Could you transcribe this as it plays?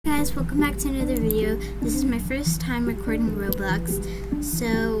Guys, welcome back to another video. This is my first time recording Roblox,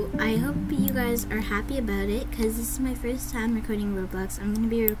 so I hope you guys are happy about it because this is my first time recording Roblox. I'm going to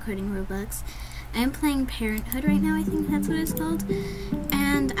be recording Roblox. I'm playing Parenthood right now, I think that's what it's called,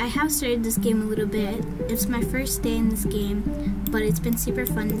 and I have started this game a little bit. It's my first day in this game, but it's been super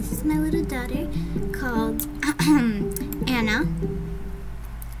fun. This is my little daughter called Anna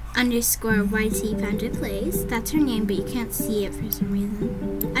 _YT found it plays. That's her name, but you can't see it for some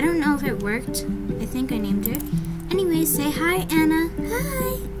reason. I don't know if it worked. I think I named her. Anyway, say hi, Anna.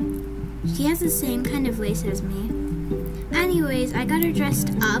 Hi. She has the same kind of voice as me. Anyways, I got her dressed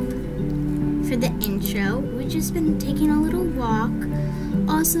up for the intro. We've just been taking a little walk.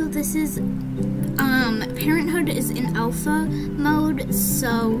 Also, this is Parenthood is in alpha mode,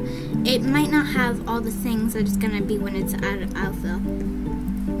 so it might not have all the things that it's gonna be when it's out of alpha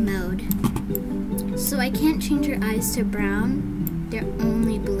mode. So I can't change her eyes to brown, they're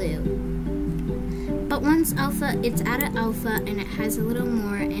only blue. But once alpha, it's out of alpha and it has a little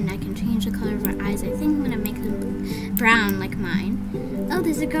more, and I can change the color of her eyes. I think I'm gonna make them brown like mine. Oh,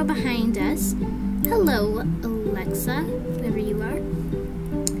 there's a girl behind us. Hello, Alexa, whoever you are.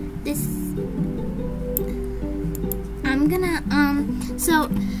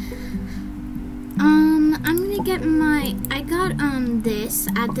 I'm gonna get I got this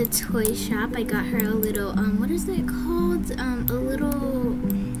at the toy shop. I got her a little what is it called? A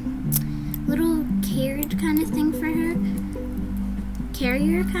little carriage kind of thing for her.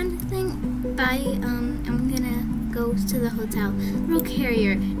 Carrier kind of thing. I'm gonna go to the hotel. Little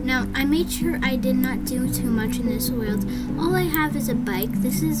carrier. Now I made sure I did not do too much in this world. All I have is a bike.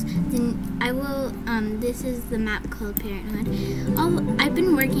 This is the map called Parenthood. I've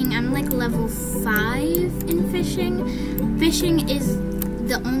been working. I'm like level 5 in fishing. Fishing is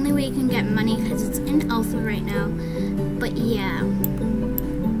the only way you can get money because it's in alpha right now. But yeah,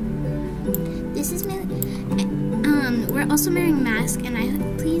 this is my. We're also wearing masks,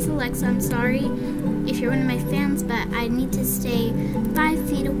 and please, Alexa, I'm sorry if you're one of my fans, but I need to stay 5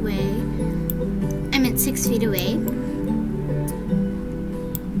 feet away. I meant 6 feet away.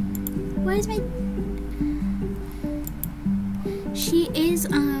 Why is my... She is,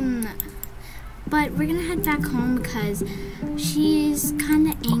 but we're gonna head back home because she's kind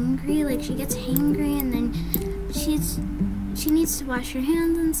of angry. Like, she gets hangry, and then she needs to wash her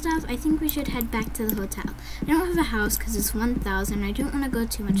hands and stuff. I think we should head back to the hotel. I don't have a house because it's 1,000. I don't want to go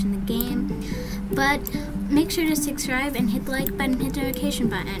too much in the game. But make sure to subscribe and hit the like button, hit the notification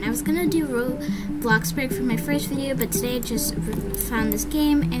button. I was going to do Roblox break for my first video, but today I just found this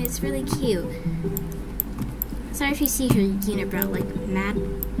game and it's really cute. Sorry if you see her unibrow like mad.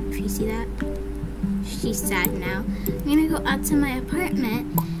 If you see that. She's sad now. I'm going to go out to my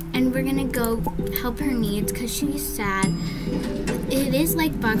apartment and we're gonna go help her needs because she's sad. It is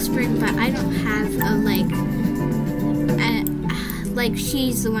like Boxburg, but I don't have like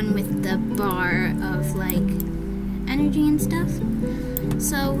she's the one with the bar of like energy and stuff.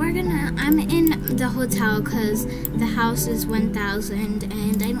 So I'm in the hotel because the house is 1,000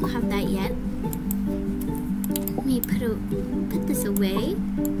 and I don't have that yet. Let me put this away.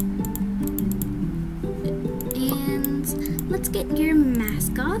 Let's get your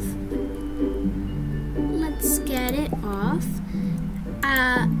mask off. Let's get it off.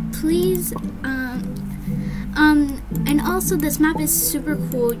 Please, and also this map is super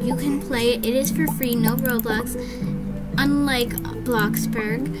cool. You can play it. It is for free, no Roblox, unlike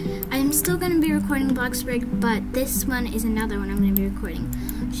Bloxburg. I'm still going to be recording Bloxburg, but this one is another one I'm going to be recording.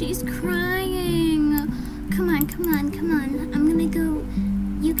 She's crying. Come on, come on, come on. I'm going to go.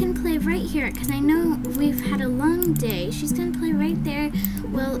 You can play right here, because I know we've had a long day. She's gonna play right there.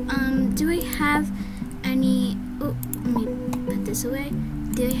 Well, do I have any... Oh, let me put this away.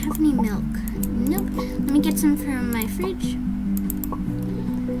 Do I have any milk? Nope. Let me get some from my fridge.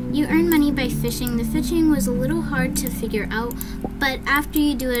 You earn money by fishing. The fishing was a little hard to figure out, but after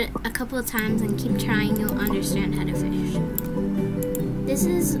you do it a couple of times and keep trying, you'll understand how to fish. This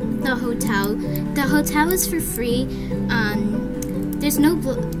is the hotel. The hotel is for free.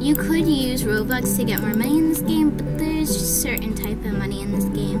 You could use Robux to get more money in this game, but there's just certain type of money in this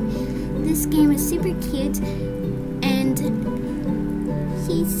game. This game is super cute, and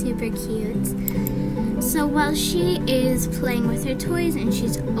she's super cute. So while she is playing with her toys and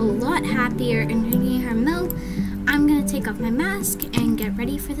she's a lot happier and drinking her milk, I'm gonna take off my mask and get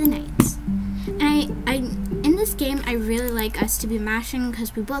ready for the night. And in this game, I really like us to be matching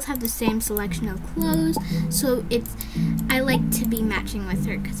because we both have the same selection of clothes. So I like to be matching with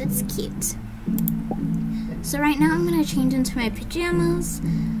her because it's cute. So right now I'm gonna change into my pajamas.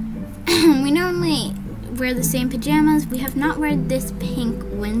 wear the same pajamas. We have not worn this pink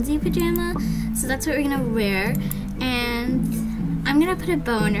onesie pajama, so that's what we're gonna wear. And I'm gonna put a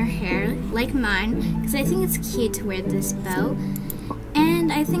bow in her hair, like mine, because I think it's cute to wear this bow.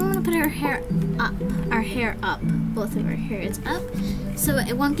 And I think I'm gonna put our hair up, both of our hairs up, so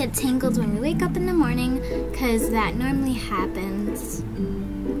it won't get tangled when we wake up in the morning, because that normally happens.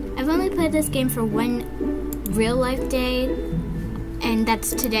 I've only played this game for one real life day, and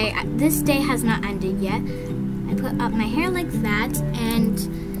that's today. This day has not ended yet. I put up my hair like that, and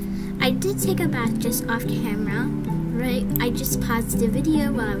I did take a bath just off camera, right? I just paused the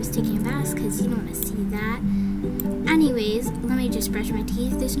video while I was taking a bath because you don't want to see that. Anyways, let me just brush my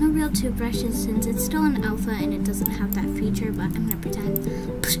teeth. There's no real toothbrushes since it's still an alpha and it doesn't have that feature, but I'm gonna pretend.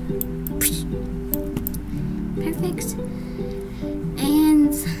 Perfect.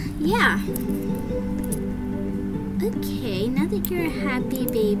 And yeah. Okay, now that you're a happy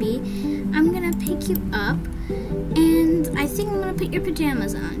baby, I'm gonna pick you up, and I think I'm gonna put your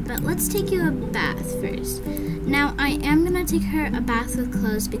pajamas on, but let's take you a bath first. Now, I am gonna take her a bath with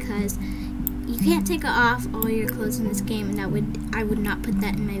clothes because you can't take off all your clothes in this game, and I would not put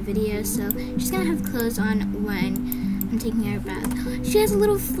that in my video, so she's gonna have clothes on when I'm taking her a bath. She has a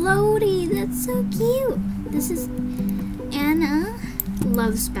little floaty, that's so cute. This is Anna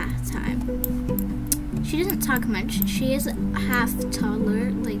loves bath time. She doesn't talk much. She is half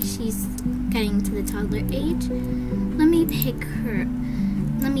toddler, like she's getting to the toddler age. Let me pick her,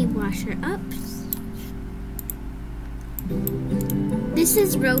 let me wash her up. This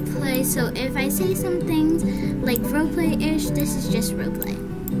is roleplay, so if I say some things like roleplay-ish, this is just roleplay.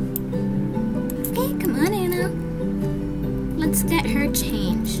 Okay, come on, Anna. Let's get her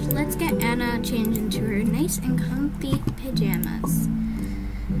changed. Let's get Anna changed into her nice and comfy pajamas.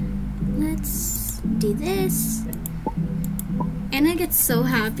 Let's do this. Anna gets so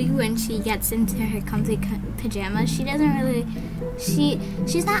happy when she gets into her comfy pajamas. She doesn't really,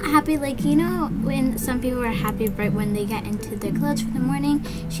 she's not happy like, you know, when some people are happy right when they get into their clothes for the morning.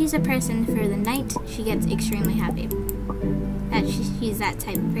 She's a person for the night. She gets extremely happy. She's that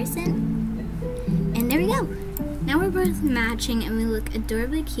type of person. And there we go. Now we're both matching and we look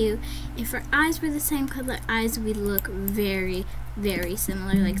adorably cute. If our eyes were the same color eyes, we'd look very, very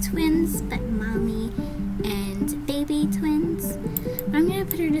similar, like twins, but mommy and baby twins. But I'm gonna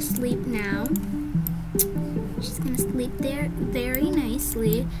put her to sleep now. She's gonna sleep there very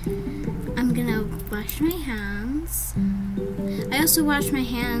nicely. I'm gonna wash my hands. I also washed my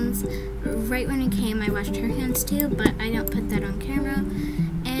hands right when it came. I washed her hands too, but I don't put that on camera.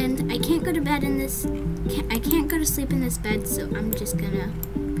 And I can't go to bed in this, I can't go to sleep in this bed, so I'm just gonna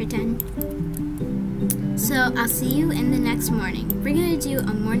pretend. So I'll see you in the next morning. We're gonna do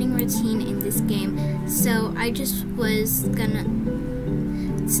a morning routine in this game. So I just was gonna,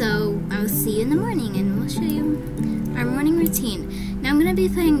 so I'll see you in the morning and we'll show you our morning routine. Now I'm gonna be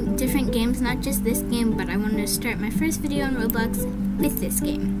playing different games, not just this game, but I wanted to start my first video on Roblox with this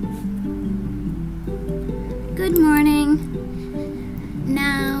game. Good morning.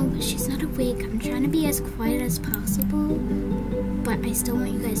 Now, she's not awake. I'm trying to be as quiet as possible, but I still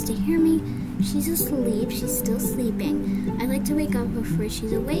want you guys to hear me. She's asleep. She's still sleeping. I like to wake up before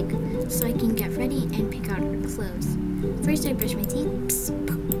she's awake so I can get ready and pick out her clothes. First, I brush my teeth.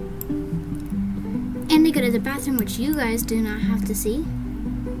 And I go to the bathroom, which you guys do not have to see.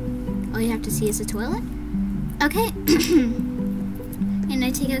 All you have to see is the toilet. Okay. And I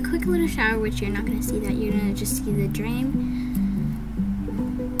take a quick little shower, which you're not going to see that. You're going to just see the drain.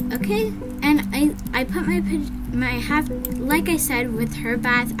 Okay, and I put like I said, with her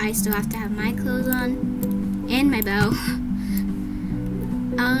bath, I still have to have my clothes on, and my bow.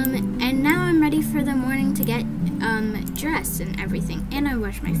 And now I'm ready for the morning to get, dressed and everything, and I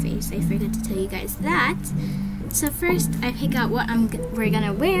wash my face. I forgot to tell you guys that. So first, I pick out what we're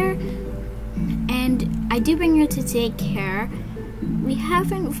gonna wear, and I do bring her to take care. I have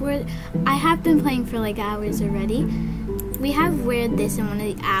been playing for like hours already. We have weared this in one of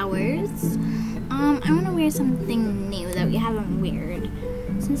the hours. I want to wear something new that we haven't weared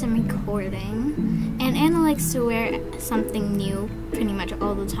since I'm recording. And Anna likes to wear something new pretty much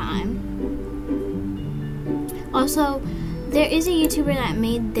all the time. Also, there is a YouTuber that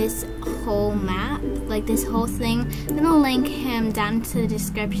made this whole map, like this whole thing. I'm gonna link him down to the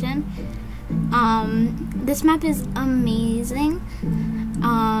description. This map is amazing.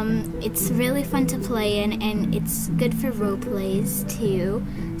 It's really fun to play in, and it's good for role plays too.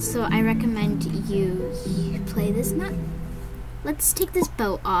 So I recommend you play this map. Let's take this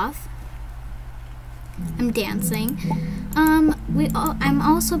bow off. I'm dancing. I'm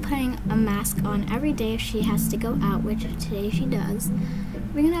also putting a mask on every day if she has to go out, which today she does.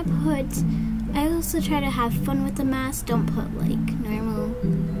 We're gonna put I also try to have fun with the mask. Don't put like normal.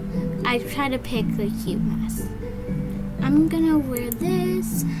 I try to pick the cute mask. I'm gonna wear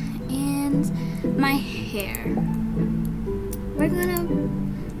this and my hair.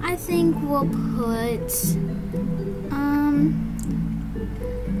 I think we'll put,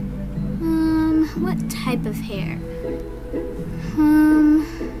 what type of hair? I'm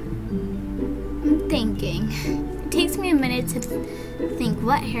thinking. It takes me a minute to think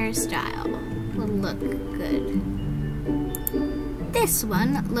what hairstyle will look good. This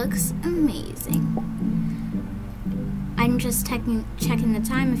one looks amazing. I'm just checking the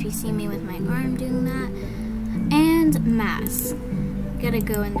time if you see me with my arm doing that. And mask. Gotta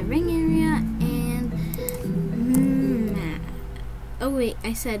go in the ring area and oh wait,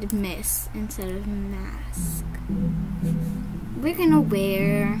 I said miss instead of mask. We're gonna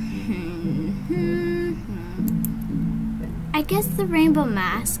wear I guess the rainbow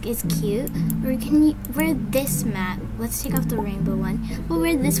mask is cute, or can you wear this mask? Let's take off the rainbow one. We'll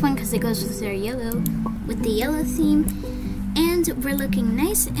wear this one because it goes with our yellow, with the yellow theme. And we're looking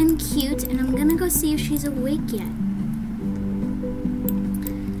nice and cute, and I'm gonna go see if she's awake yet.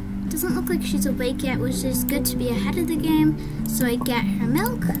 Doesn't look like she's awake yet, which is good to be ahead of the game. So I get her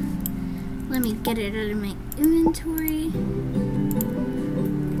milk. Let me get it out of my inventory.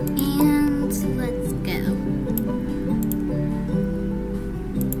 And let's go.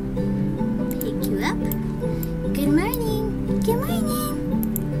 Pick you up. Good morning. Good morning.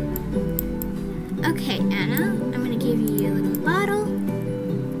 Okay, Anna, I'm gonna give you your little bottle.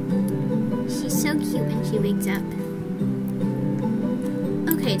 She's so cute when she wakes up.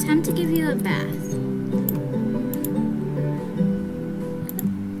 Okay, time to give you a bath.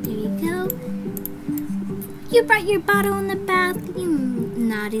 There you go. You brought your bottle in the bath, you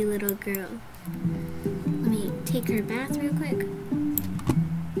naughty little girl. Let me take her bath real quick.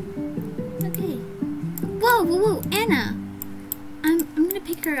 Okay. Whoa, whoa, whoa, Anna. I'm gonna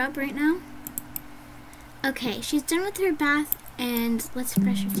pick her up right now. Okay, she's done with her bath, and let's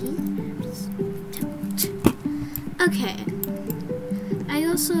brush her teeth. Okay. I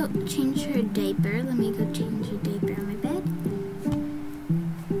also changed her diaper. Let me go change her diaper on my bed.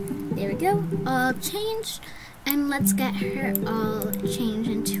 There we go. All changed. And let's get her all changed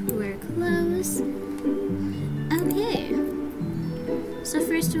into her clothes. Okay. So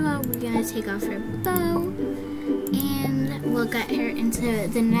first of all, we're going to take off her bow. And we'll get her into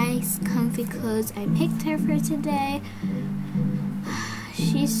the nice, comfy clothes I picked her for today.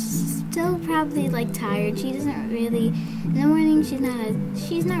 She's still probably like tired. She doesn't really, in the morning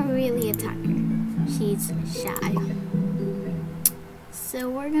she's not really a talker. She's shy. So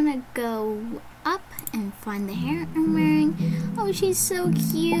we're gonna go up and find the hair I'm wearing. Oh, she's so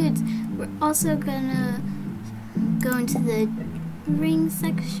cute. We're also gonna go into the ring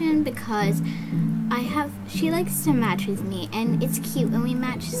section because she likes to match with me, and it's cute when we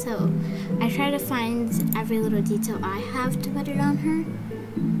match, so I try to find every little detail I have to put it on her.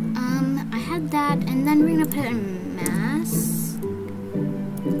 I had that, and then we're gonna put a mask.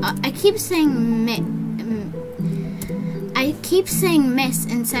 I keep saying miss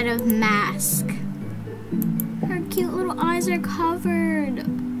instead of mask. Her cute little eyes are covered.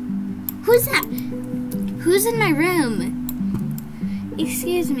 Who's that? Who's in my room?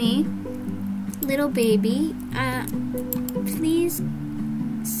 Excuse me, little baby. Please,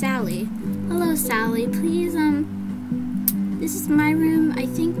 Sally. Hello, Sally. Please, this is my room. I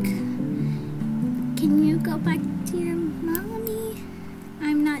think. Can you go back to your mommy?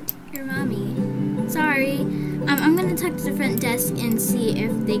 I'm not your mommy. Sorry. I'm gonna talk to the front desk and see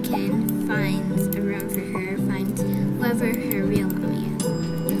if they can find a room for her. Find whoever her real mommy is.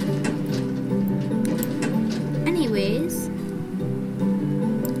 Anyways.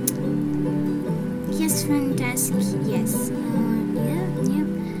 Yes, front desk. Yes. Yep.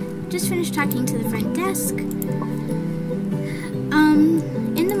 Just finished talking to the front desk.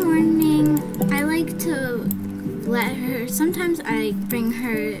 In the morning, I like to let her, sometimes I bring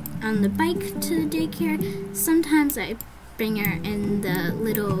her on the bike to the daycare, sometimes I bring her in the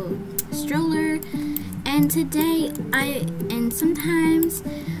little stroller, and sometimes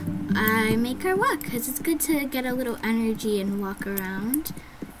I make her walk, because it's good to get a little energy and walk around.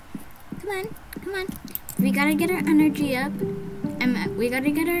 Come on. We gotta get our energy up, and you gotta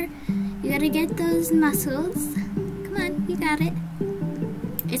get those muscles. Come on, you got it.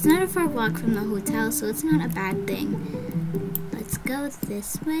 It's not a far walk from the hotel, so it's not a bad thing. Let's go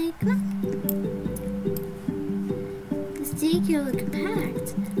this way. Come on. This daycare looks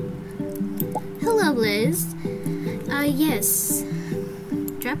packed. Hello, Liz. Yes.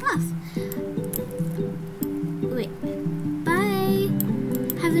 Drop off. Wait. Bye.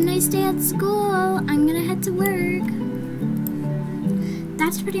 Have a nice nice day at school. I'm gonna head to work.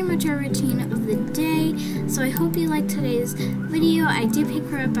 That's pretty much our routine of the day. So I hope you liked today's video. I do pick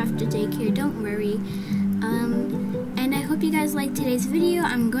her up after daycare, don't worry. And I hope you guys liked today's video.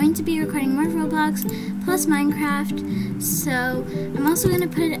 I'm going to be recording more Roblox plus Minecraft. So I'm also going to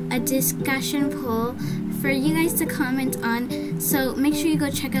put a discussion poll for you guys to comment on. So make sure you go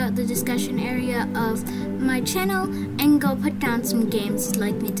check out the discussion area of my channel and go put down some games you'd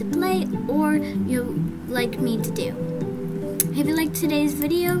like me to play or you'd like me to do. If you liked today's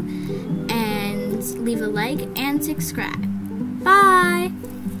video, and leave a like and subscribe. Bye!